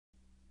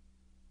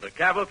The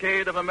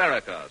Cavalcade of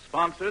America,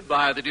 sponsored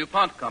by the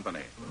DuPont Company.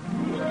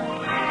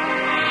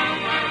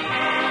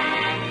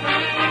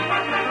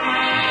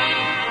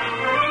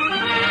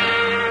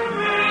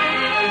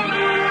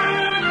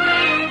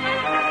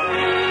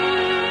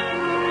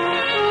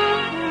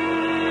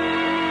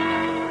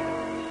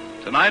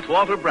 Tonight,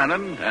 Walter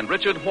Brennan and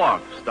Richard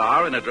Wharf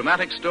star in a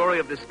dramatic story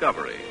of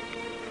discovery.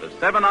 The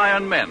Seven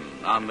Iron Men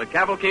on the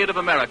Cavalcade of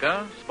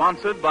America,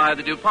 sponsored by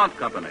the DuPont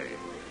Company,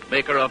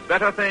 maker of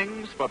better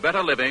things for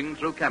better living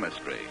through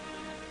chemistry.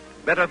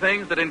 Better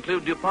things that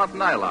include DuPont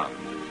nylon,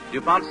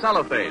 DuPont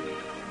cellophane,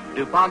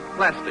 DuPont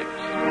plastics.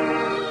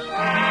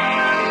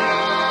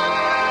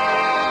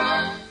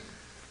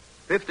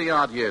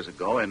 50-odd years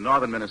ago in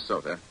northern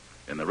Minnesota,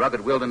 in the rugged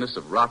wilderness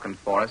of rock and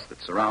forest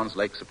that surrounds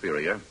Lake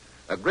Superior,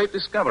 a great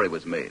discovery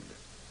was made.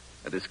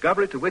 A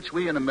discovery to which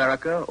we in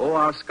America owe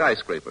our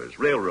skyscrapers,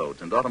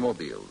 railroads, and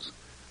automobiles.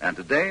 And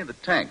today, the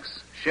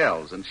tanks,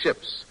 shells, and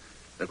ships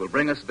that will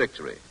bring us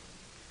victory.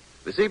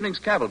 This evening's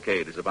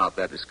cavalcade is about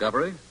that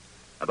discovery,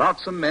 about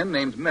some men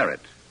named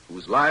Merritt,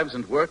 whose lives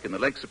and work in the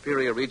Lake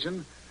Superior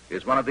region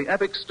is one of the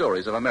epic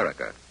stories of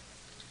America.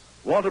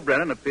 Walter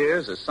Brennan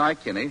appears as Cy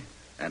Kinney,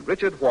 and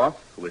Richard Wharf,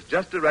 who has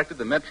just directed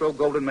the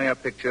Metro-Goldwyn-Mayer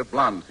picture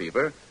Blonde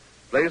Fever,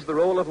 plays the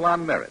role of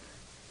Lon Merritt.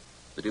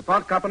 The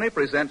DuPont Company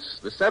presents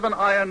The Seven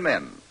Iron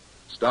Men,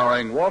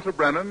 starring Walter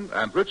Brennan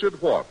and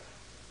Richard Wharf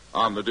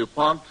on the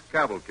DuPont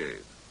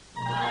Cavalcade.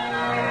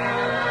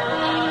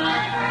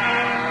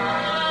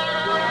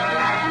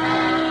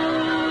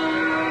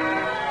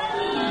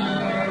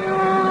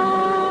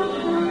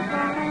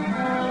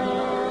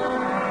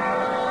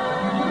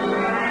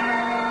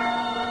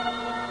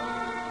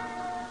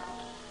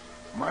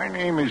 My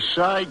name is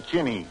Cy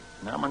Kinney,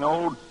 and I'm an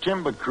old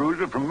timber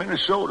cruiser from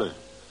Minnesota.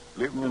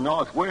 Lived in the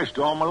Northwest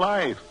all my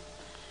life.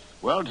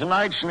 Well,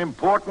 tonight's an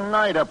important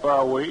night up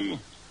our way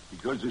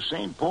because the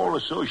St. Paul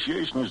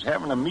Association is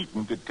having a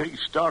meeting to take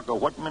stock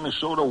of what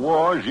Minnesota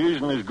was, is,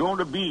 and is going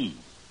to be.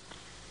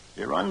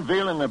 They're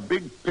unveiling a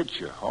big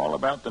picture all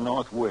about the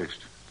Northwest,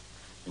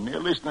 and they're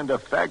listening to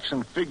facts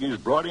and figures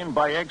brought in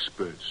by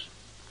experts.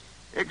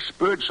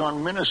 Experts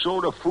on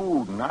Minnesota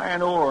food and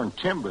iron ore and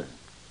timber.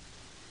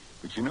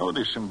 But you know,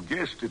 there's some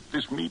guests at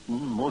this meeting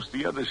most of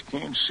the others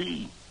can't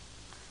see.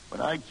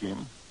 But I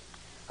can.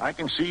 I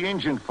can see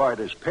Indian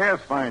fighters,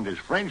 pathfinders,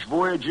 French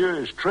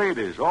voyageurs,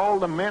 traders, all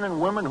the men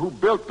and women who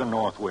built the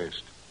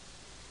Northwest.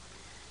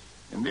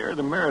 And there are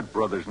the Merritt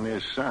brothers and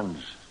their sons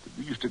that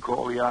we used to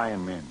call the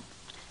Iron Men.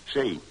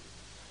 Say,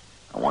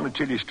 I want to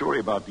tell you a story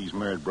about these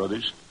Merritt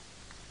brothers,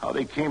 how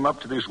they came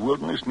up to this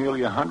wilderness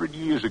nearly 100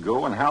 years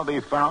ago and how they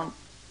found...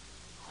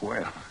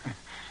 Well,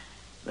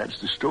 that's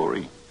the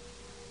story.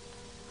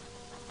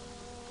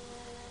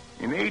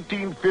 In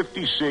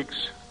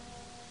 1856,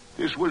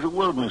 this was a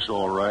wilderness,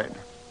 all right.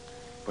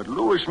 But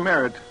Lewis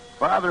Merritt,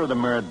 father of the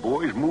Merritt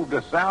boys, moved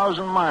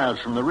 1,000 miles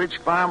from the rich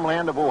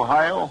farmland of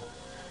Ohio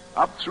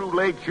up through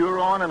Lake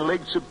Huron and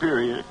Lake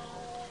Superior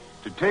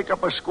to take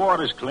up a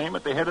squatter's claim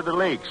at the head of the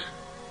lakes.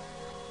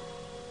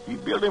 He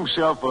built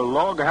himself a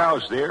log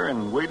house there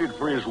and waited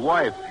for his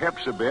wife,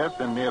 Hepzibeth,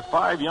 and their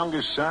 5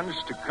 youngest sons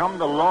to come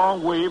the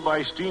long way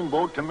by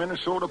steamboat to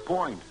Minnesota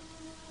Point.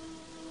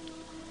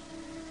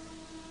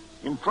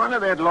 In front of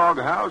that log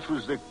house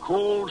was the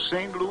cold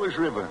St. Louis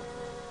River,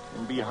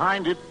 and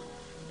behind it,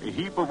 a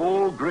heap of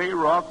old gray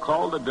rock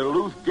called the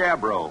Duluth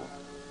Gabbro.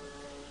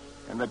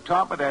 And the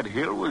top of that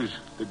hill was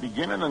the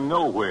beginning of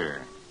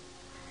nowhere.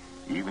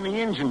 Even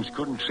the Indians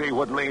couldn't say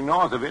what lay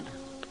north of it.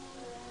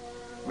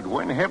 But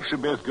when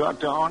Hepzibeth got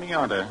to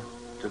Oneonta,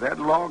 to that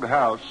log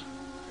house,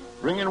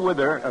 bringing with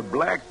her a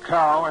black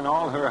cow and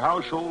all her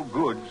household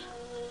goods,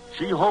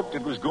 she hoped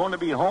it was going to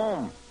be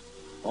home.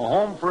 A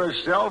home for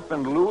herself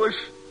and Louis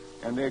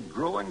and their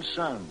growing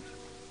sons.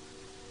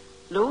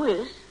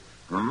 Louis?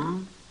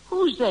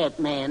 Who's that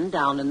man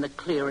down in the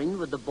clearing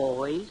with the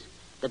boys?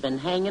 They've been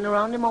hanging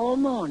around him all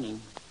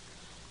morning.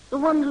 The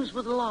one who's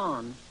with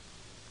Lon.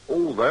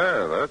 Oh,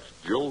 that's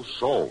Joe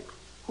Salt.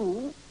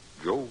 Who?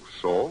 Joe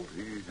Salt.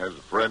 He has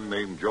a friend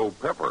named Joe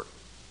Pepper.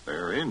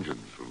 They're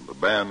Indians from the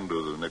band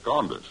of the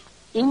Nikondas.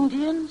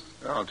 Indians?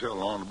 Yeah, I'll tell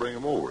Lon to bring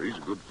him over. He's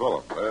a good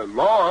fellow.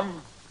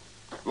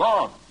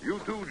 Lon, you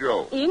too,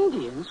 Joe.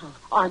 Indians?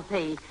 Aren't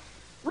they...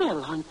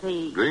 Well, aren't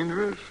they...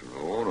 Dangerous?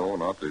 No,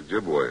 not the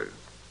Ojibwe.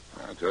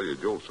 I tell you,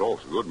 Joe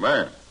Salt's a good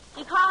man.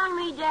 You calling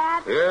me,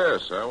 Dad?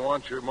 Yes, I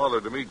want your mother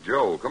to meet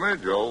Joe. Come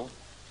in, Joe.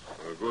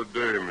 Good day,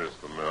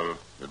 Mr. Merritt.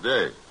 Good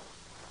day.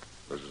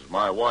 This is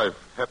my wife,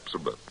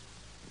 Hepzibeth,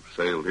 who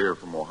sailed here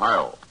from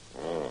Ohio.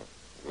 Oh,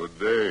 good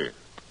day.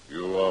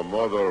 You are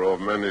mother of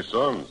many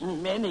sons.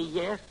 Many,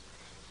 yes.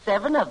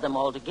 7 of them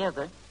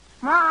altogether.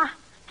 Ma,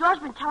 Joe's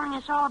been telling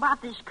us all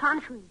about this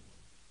country.